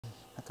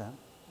할까요?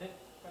 네,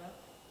 할까요?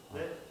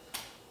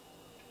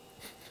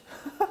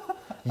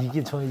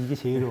 네. 저는 이게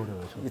제일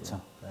어려워요.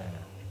 그렇죠. 네.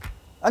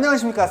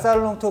 안녕하십니까,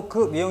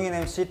 쌀롱토크 미용인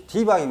MC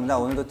디박입니다.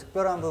 오늘도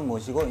특별한 분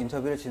모시고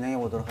인터뷰를 진행해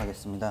보도록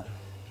하겠습니다.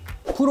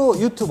 프로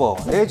유튜버,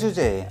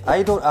 내주제에,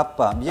 아이돌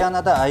아빠,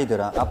 미안하다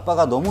아이들아,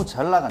 아빠가 너무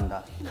잘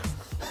나간다.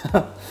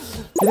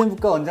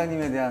 비덴북과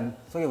원장님에 대한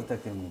소개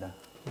부탁드립니다.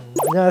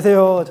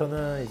 안녕하세요.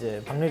 저는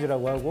이제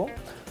박내주라고 하고,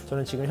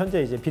 저는 지금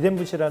현재 이제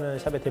비덴부치라는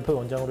샵의 대표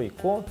원장으로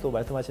있고, 또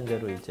말씀하신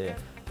대로 이제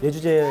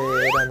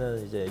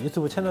내주제라는 이제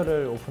유튜브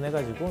채널을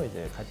오픈해가지고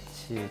이제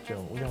같이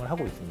좀 운영을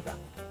하고 있습니다.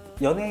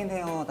 연예인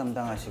헤어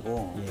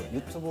담당하시고 예.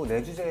 유튜브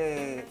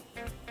내주제로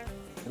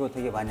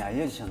되게 많이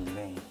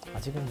알려지셨는데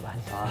아직은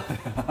많이.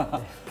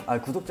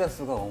 구독자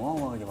수가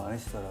어마어마하게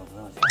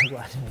많으시더라고요. 아이고,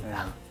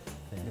 아닙니다.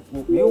 네.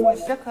 뭐, 미용을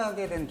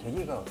시작하게 된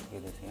계기가 어떻게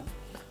되세요?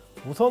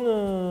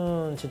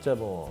 우선은 진짜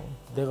뭐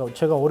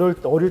제가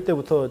어릴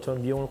때부터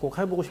전 미용을 꼭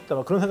해보고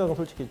싶다가 그런 생각은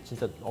솔직히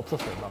진짜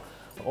없었어요. 막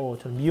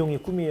저는 미용이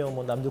꿈이에요.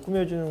 뭐 남들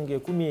꾸며주는 게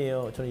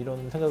꿈이에요. 저는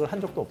이런 생각을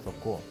한 적도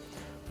없었고,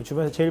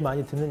 주변에서 제일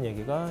많이 듣는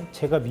얘기가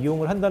제가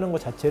미용을 한다는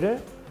것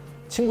자체를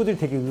친구들이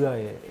되게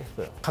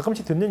의아해했어요.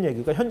 가끔씩 듣는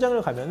얘기가 현장을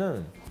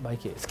가면은 막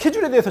이렇게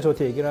스케줄에 대해서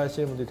저한테 얘기를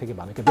하시는 분들이 되게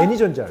많아요. 그러니까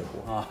매니저인지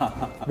알고,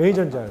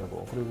 매니저인지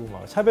알고, 그리고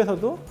막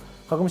샵에서도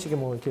가끔씩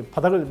뭐 이렇게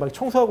바닥을 막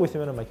청소하고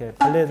있으면은 막 이렇게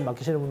발레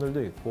맡기시는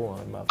분들도 있고,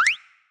 막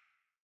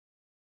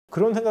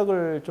그런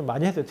생각을 좀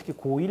많이 했어요. 특히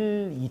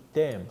고1, 2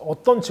 때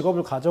어떤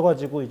직업을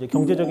가져가지고 이제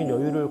경제적인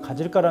여유를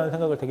가질까라는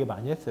생각을 되게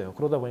많이 했어요.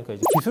 그러다 보니까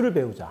이제 기술을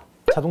배우자,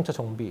 자동차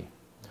정비,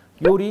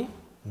 요리,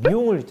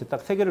 미용을 이제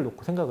딱 세 개를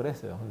놓고 생각을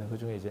했어요. 근데 그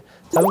중에 이제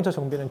자동차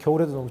정비는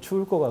겨울에도 너무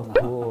추울 것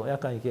같고,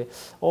 약간 이게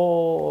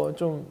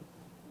좀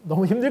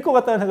너무 힘들 것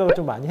같다는 생각을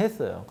좀 많이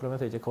했어요.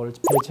 그러면서 이제 그걸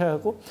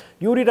배제하고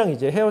요리랑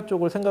이제 헤어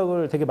쪽을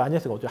생각을 되게 많이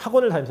했어요.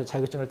 학원을 다니면서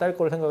자격증을 딸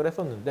거를 생각을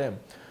했었는데,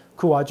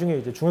 그 와중에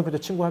이제 중학교 때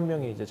친구 한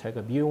명이 이제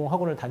자기가 미용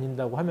학원을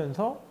다닌다고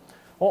하면서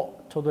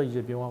저도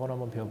이제 미용 학원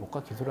한번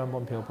배워볼까, 기술을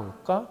한번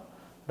배워볼까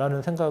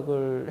라는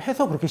생각을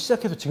해서 그렇게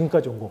시작해서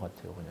지금까지 온 것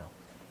같아요. 그냥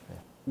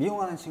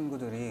미용하는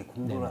친구들이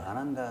공부를 네네. 안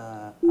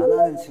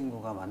하는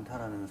친구가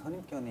많다라는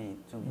선입견이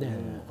좀 네네.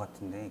 있는 것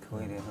같은데,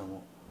 그거에 대해서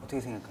뭐 어떻게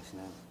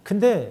생각하시나요?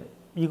 근데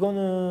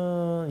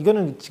이거는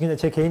그냥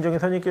제 개인적인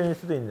선입견일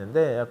수도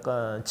있는데,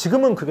 약간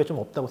지금은 그게 좀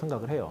없다고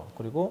생각을 해요.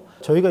 그리고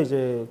저희가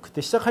이제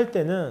그때 시작할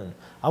때는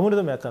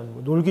아무래도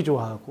약간 놀기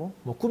좋아하고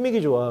뭐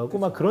꾸미기 좋아하고 그렇죠.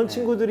 막 그런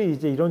친구들이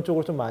이제 이런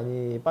쪽으로 좀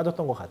많이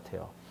빠졌던 것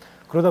같아요.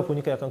 그러다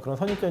보니까 약간 그런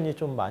선입견이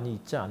좀 많이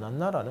있지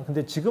않았나라는.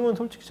 근데 지금은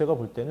솔직히 제가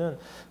볼 때는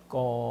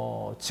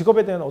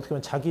직업에 대한, 어떻게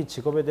보면 자기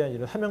직업에 대한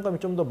이런 사명감이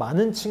좀 더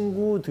많은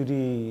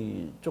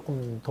친구들이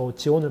조금 더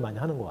지원을 많이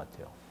하는 것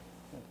같아요.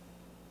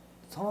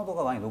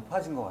 선호도가 많이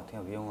높아진 것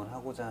같아요. 미용을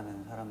하고자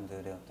하는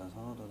사람들의 어떤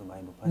선호도도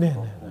많이 높아진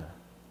것 같고,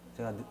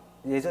 제가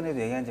예전에도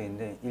얘기한 적이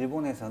있는데,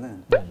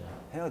 일본에서는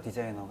헤어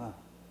디자이너가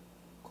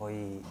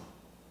거의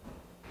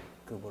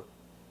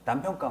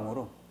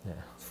남편감으로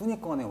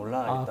순위권에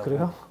올라가 있다고.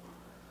 그래요?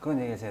 그런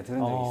얘기 제가 들은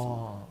적이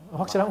있습니다.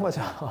 확실한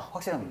거죠?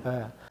 확실합니다.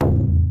 네.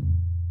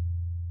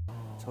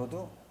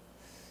 저도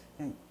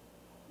그냥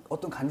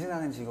어떤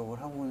간지나는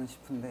직업을 하고는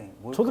싶은데,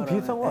 저도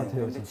비슷한 것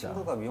같아요. 근데 진짜.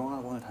 친구가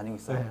미용학원을 다니고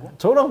있어갖고. 네.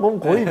 저랑 보면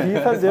거의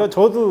비슷한데요.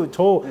 저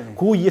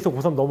고2에서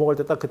고3 넘어갈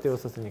때 딱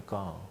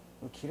그때였었으니까.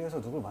 길에서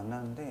누굴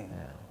만났는데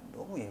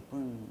너무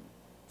예쁜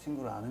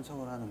친구를 아는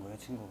척을 하는 거예요.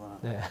 친구가.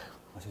 네.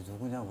 저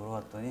누구냐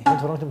물어봤더니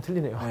저랑 좀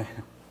틀리네요.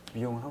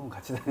 미용을 학원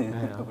같이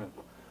다니는 거.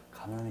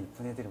 가면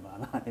이쁜 애들이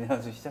많아.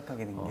 이래가지고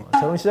시작하게 된 게.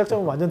 저랑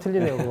시작점은 완전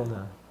틀리네요.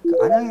 그거는.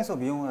 안양에서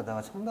미용을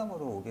하다가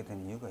청담으로 오게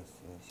된 이유가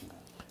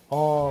있으신가요?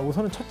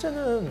 우선은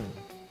첫째는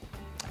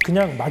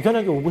그냥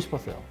막연하게 오고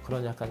싶었어요.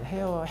 그런 약간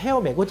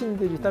헤어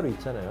매거진들이 따로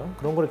있잖아요.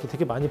 그런 걸 이렇게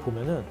되게 많이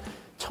보면은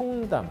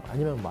청담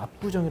아니면 뭐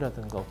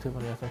압구정이라든가 어떻게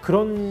보면 약간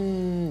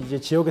그런 이제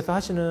지역에서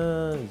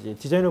하시는 이제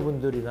디자이너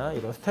분들이나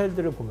이런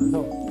스타일들을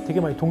보면서 되게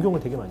많이 동경을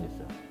되게 많이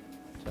했어요.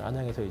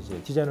 안양에서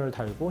이제 디자이너를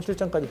달고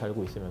실장까지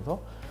달고 있으면서,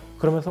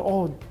 그러면서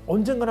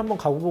언젠간 한번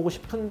가보고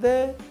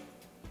싶은데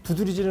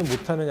두드리지는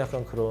못하는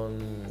약간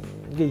그런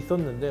게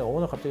있었는데, 어느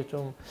날 갑자기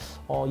좀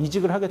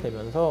이직을 하게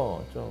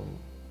되면서 좀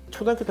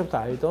초등학교 때부터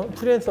알던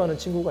프리랜서 하는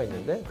친구가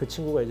있는데, 그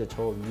친구가 이제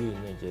저 위에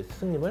있는 이제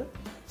스승님을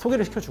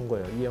소개를 시켜준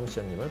거예요. 이영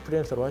시장님을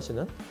프리랜서로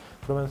하시는.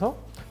 그러면서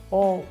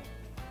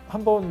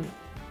한번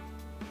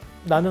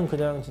나는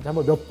그냥 진짜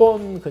한번 몇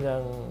번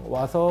그냥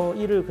와서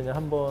일을 그냥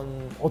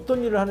한번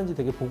어떤 일을 하는지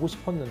되게 보고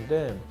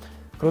싶었는데,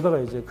 그러다가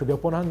이제 그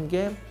몇 번 한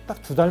게 딱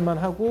 2달만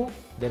하고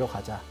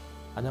내려가자.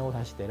 안양으로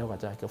다시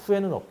내려가자. 그러니까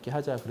후회는 없게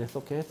하자.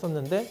 그랬었게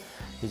했었는데,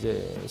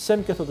 이제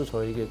시장님께서도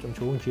저에게 좀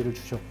좋은 기회를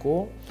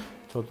주셨고,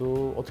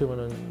 저도 어떻게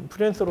보면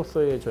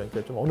프리랜서로서의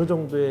그러니까 좀 어느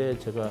정도의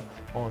제가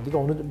네가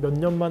몇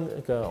년만,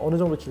 그러니까 어느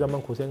정도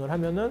기간만 고생을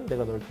하면은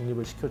내가 너를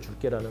독립을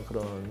시켜줄게라는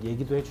그런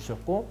얘기도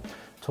해주셨고,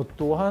 저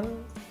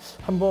또한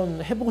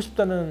한번 해보고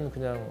싶다는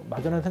그냥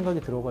막연한 생각이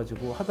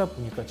들어가지고 하다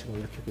보니까 지금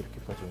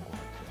이렇게까지 온 것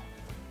같아요.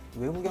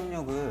 외부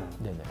경력을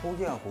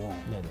포기하고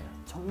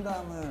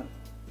청담을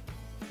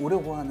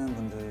오려고 하는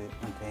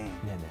분들한테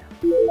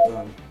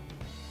어떤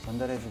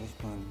전달해주고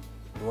싶은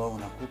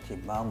노하우나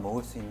꿀팁, 마음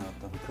먹을 수 있는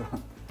어떤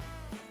그런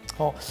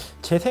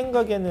제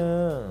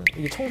생각에는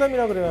이게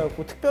청담이라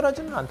그래갖고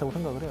특별하지는 않다고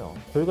생각을 해요.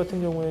 저희 같은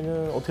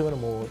경우에는 어떻게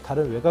보면 뭐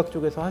다른 외곽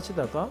쪽에서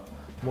하시다가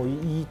뭐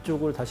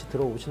이쪽을 다시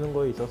들어오시는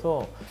거에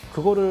있어서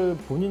그거를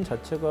본인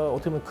자체가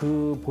어떻게 보면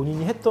그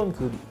본인이 했던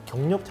그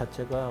경력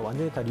자체가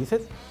완전히 다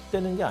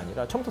리셋되는 게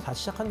아니라 처음부터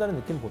다시 시작한다는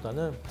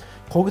느낌보다는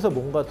거기서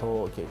뭔가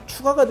더 이렇게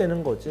추가가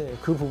되는 거지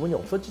그 부분이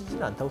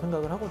없어지지는 않다고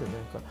생각을 하거든요.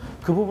 그러니까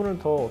그 부분을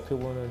더 어떻게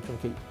보면 좀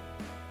이렇게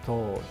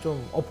더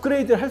좀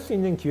업그레이드 할 수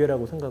있는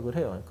기회라고 생각을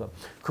해요. 그러니까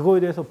그거에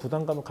대해서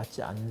부담감을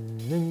갖지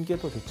않는 게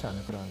더 좋지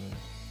않을까라는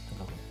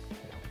생각을 해요.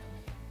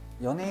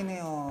 연예인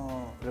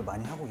헤어를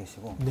많이 하고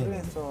계시고 네.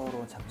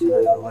 프리랜서로 잡지나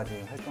여러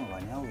가지 활동을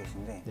많이 하고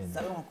계신데 네.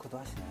 쌀롱토크도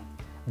하시나요?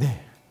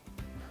 네.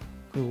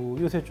 그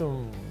요새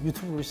좀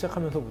유튜브를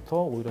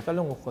시작하면서부터 오히려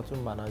쌀롱토크가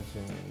좀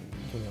많아진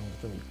경향도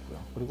좀 있고요.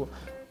 그리고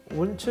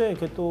원체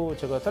이렇게 또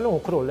제가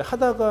쌀롱토크를 원래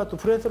하다가 또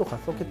프리랜서로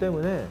갔었기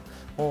때문에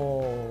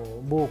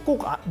뭐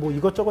꼭 뭐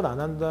이것저것 안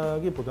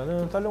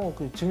한다기보다는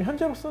쌀롱토크 지금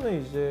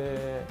현재로서는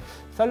이제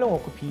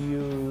쌀롱토크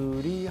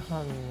비율이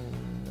한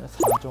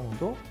 4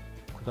 정도,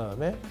 그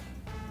다음에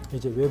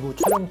이제 외부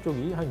촬영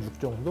쪽이 한 6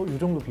 정도, 이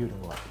정도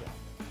비율인 것 같아요.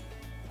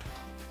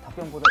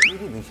 답변보다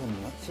 1이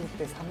늦었네요.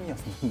 7대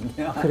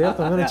 3이었는데. 그래요?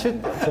 그러면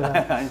 7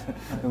 제가 아니,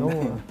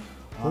 너무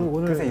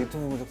오늘 그래서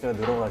유튜브 구독자가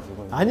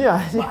늘어가지고 아니요.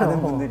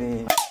 많은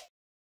분들이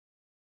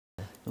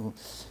그리고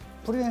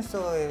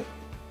프리랜서의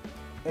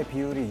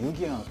비율이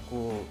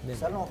 6이었고 네네.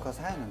 쌀롱토크가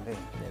 4였는데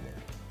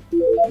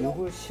네네.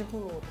 6을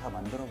 10으로 다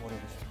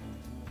만들어버리고 싶은데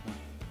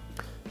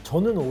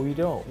저는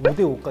오히려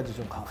 5대5까지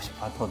좀 가고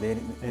싶어요. 더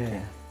내리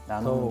네. 더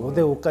나누는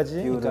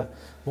 5대5까지 그러니까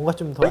뭔가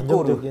좀 더 윗골로.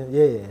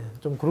 안정적인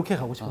좀 그렇게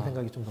가고 싶은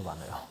생각이 좀 더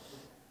많아요.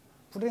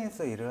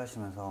 프리랜서 일을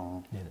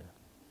하시면서 네네.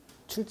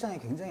 출장이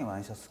굉장히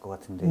많으셨을 것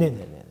같은데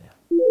네네네네.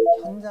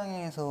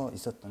 현장에서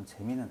있었던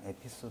재미있는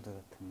에피소드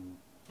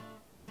같은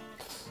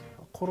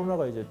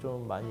코로나가 이제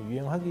좀 많이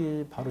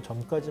유행하기 바로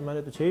전까지만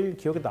해도 제일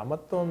기억에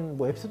남았던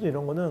뭐 에피소드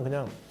이런 거는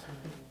그냥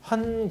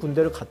한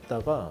군데를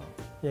갔다가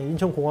그냥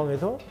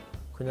인천공항에서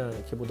그냥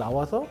이렇게 뭐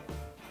나와서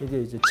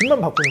이제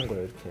짐만 바꾸는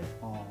거예요. 이렇게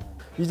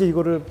이제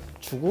이거를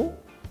주고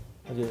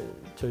이제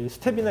저희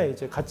스텝이나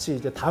이제 같이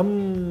이제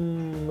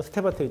다음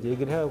스텝한테 이제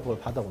얘기를 해야 그걸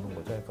받아오는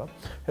거죠. 그러니까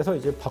그래서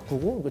이제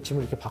바꾸고 그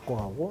짐을 이렇게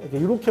바꿔가고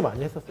이렇게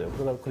많이 했었어요.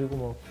 그리고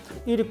뭐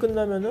일이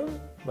끝나면은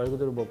말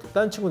그대로 뭐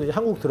다른 친구들 이제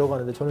한국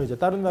들어가는데 저는 이제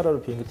다른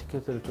나라로 비행기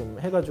티켓을 좀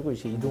해가지고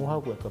이제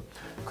이동하고 약간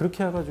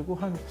그렇게 해가지고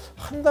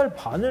한 달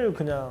반을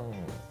그냥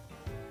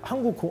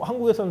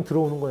한국에서는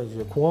들어오는 건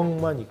이제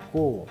공항만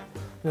있고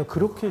그냥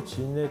그렇게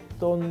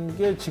지냈던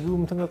게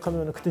지금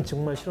생각하면 그땐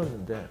정말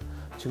싫었는데.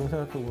 지금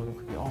생각해보면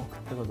그게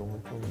그때가 너무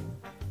좀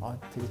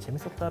되게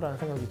재밌었다라는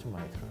생각이 좀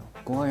많이 들어요.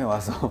 공항에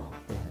와서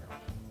네.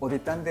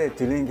 어디 딴 데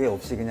들리는 게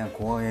없이 그냥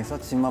공항에서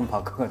짐만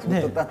바꿔가지고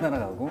네. 또 딴 나라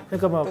가고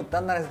그러니까 막 또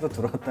딴 나라에서 또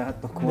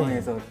들어왔다가 또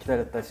공항에서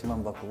기다렸다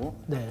짐만 바꾸고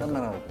네. 딴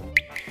나라 가고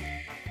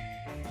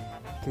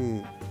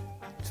그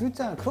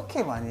출장을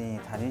그렇게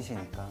많이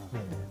다니시니까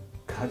네네.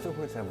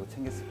 가족을 잘 못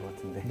챙겼을 것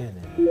같은데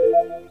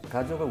네네.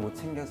 가족을 못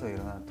챙겨서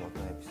일어난 또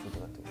어떤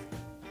에피소드가 또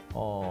있어요?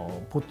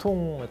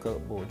 보통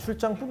그러니까 뭐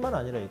출장뿐만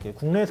아니라 이렇게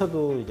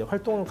국내에서도 이제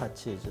활동을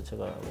같이 이제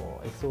제가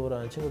뭐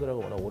엑소라는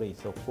친구들하고 워낙 오래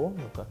있었고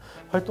그러니까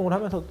활동을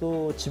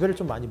하면서도 집에를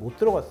좀 많이 못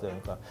들어갔어요.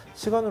 그러니까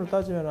시간으로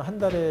따지면 한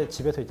달에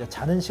집에서 이제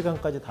자는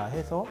시간까지 다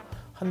해서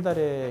한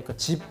달에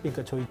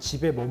그러니까 저희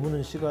집에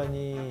머무는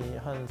시간이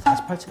한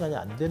 48시간이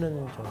안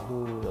되는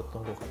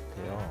정도였던 것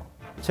같아요.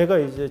 제가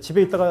이제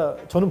집에 있다가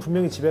저는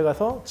분명히 집에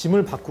가서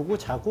짐을 바꾸고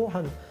자고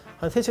한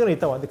 3시간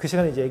있다 왔는데 그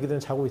시간에 이제 애기들은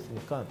자고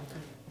있으니까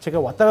제가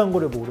왔다 간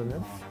거를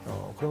모르는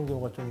그런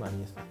경우가 좀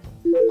많이 있었던.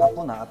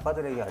 바쁜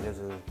아빠들에게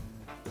알려줄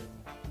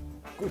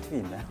꿀팁이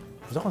있나요?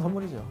 무조건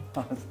선물이죠.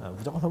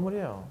 무조건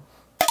선물이에요.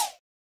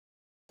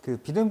 그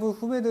비den부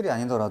후배들이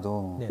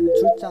아니더라도 네네.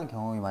 출장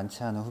경험이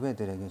많지 않은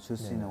후배들에게 줄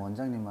수 있는 네네.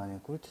 원장님만의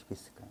꿀팁이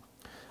있을까요?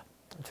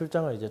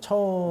 출장을 이제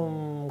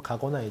처음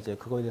가거나 이제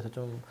그거에 대해서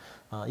좀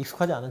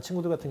익숙하지 않은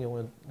친구들 같은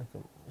경우는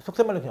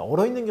속된 말로 그냥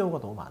얼어 있는 경우가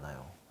너무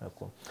많아요.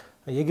 그래갖고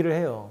얘기를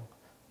해요.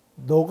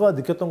 너가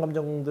느꼈던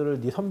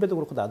감정들을 네 선배도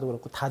그렇고 나도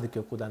그렇고 다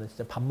느꼈고 나는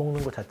진짜 밥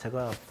먹는 것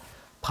자체가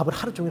밥을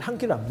하루 종일 한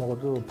끼를 안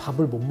먹어도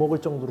밥을 못 먹을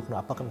정도로 그런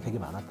압박감이 되게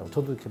많았다고.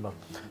 저도 이렇게 막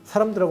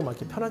사람들하고 막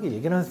이렇게 편하게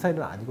얘기를 하는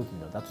스타일은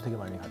아니거든요. 나도 되게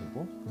많이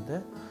가리고.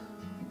 근데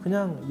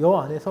그냥 여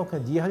안에서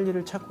그냥 네 할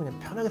일을 찾고 그냥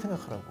편하게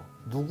생각하라고.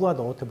 누구와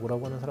너한테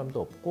뭐라고 하는 사람도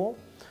없고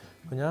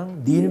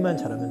그냥 네 일만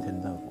잘하면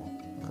된다고.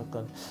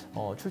 약간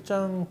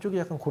출장 쪽이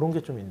약간 그런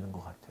게 좀 있는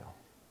것 같아요.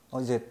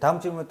 이제 다음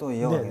질문 또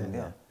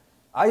이어가겠는데요. 네네네.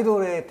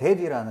 아이돌의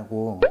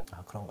대디라고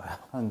그런가요?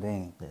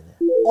 하는데 네네.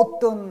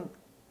 어떤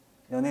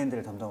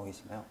연예인들을 담당하고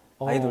계신가요?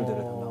 아이돌들을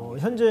담당하고 계신가요?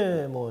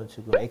 현재 뭐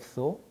지금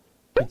엑소,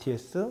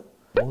 BTS,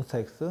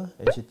 몬스타엑스,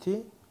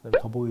 NCT,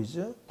 그다음에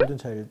더보이즈,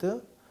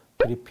 골든차일드,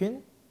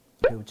 그리핀,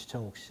 배우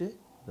지창욱 씨,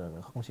 그다음에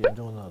가끔씩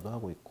염정은 누나도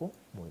하고 있고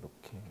뭐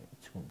이렇게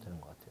지금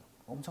되는 것 같아요.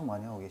 엄청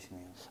많이 하고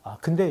계시네요.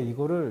 근데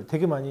이거를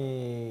되게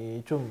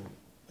많이 좀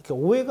이렇게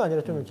오해가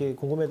아니라 좀 이렇게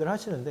궁금해들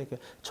하시는데 이렇게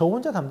저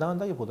혼자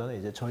담당한다기보다는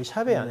이제 저희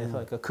샵의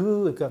안에서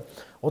그러니까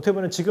어떻게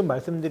보면 지금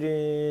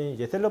말씀드린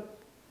이제 셀럽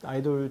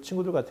아이돌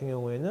친구들 같은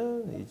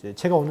경우에는 이제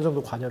제가 어느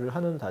정도 관여를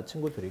하는 다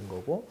친구들인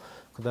거고,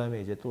 그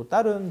다음에 이제 또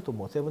다른 또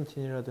뭐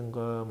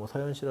세븐틴이라든가 뭐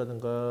서현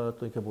씨라든가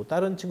또 이렇게 뭐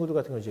다른 친구들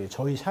같은 경우 이제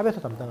저희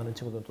샵에서 담당하는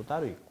친구들은 또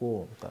따로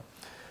있고, 그러니까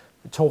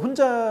저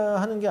혼자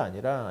하는 게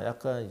아니라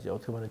약간 이제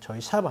어떻게 보면 저희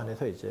샵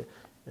안에서 이제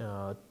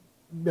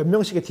몇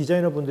명씩의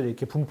디자이너 분들이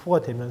이렇게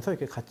분포가 되면서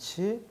이렇게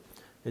같이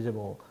이제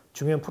뭐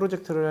중요한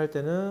프로젝트를 할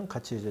때는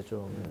같이 이제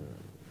좀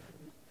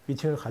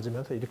미팅을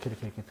가지면서 이렇게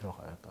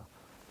들어가요. 그러니까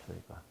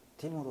저희가.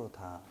 팀으로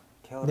다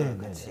케어를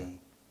같이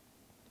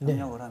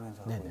협력을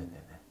하면서 하고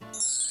있는데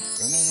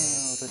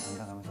연예인을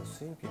담당하면서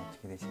수입이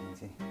어떻게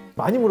되시는지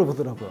많이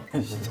물어보더라고요.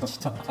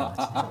 진짜.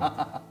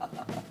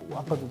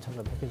 아까도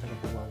잠깐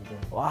보고 왔는데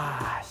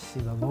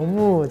와씨 나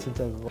너무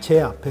진짜 그거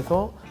제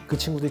앞에서 그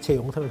친구들이 제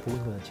영상을 보고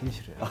있는 건 제일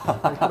싫어요.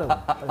 빨리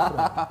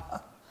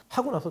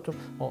하고 나서 좀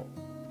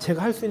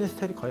제가 할 수 있는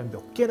스타일이 과연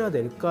몇 개나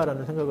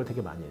될까라는 생각을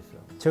되게 많이 했어요.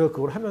 제가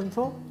그걸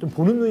하면서 좀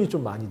보는 눈이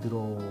좀 많이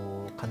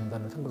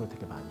늘어간다는 생각을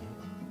되게 많이 해요.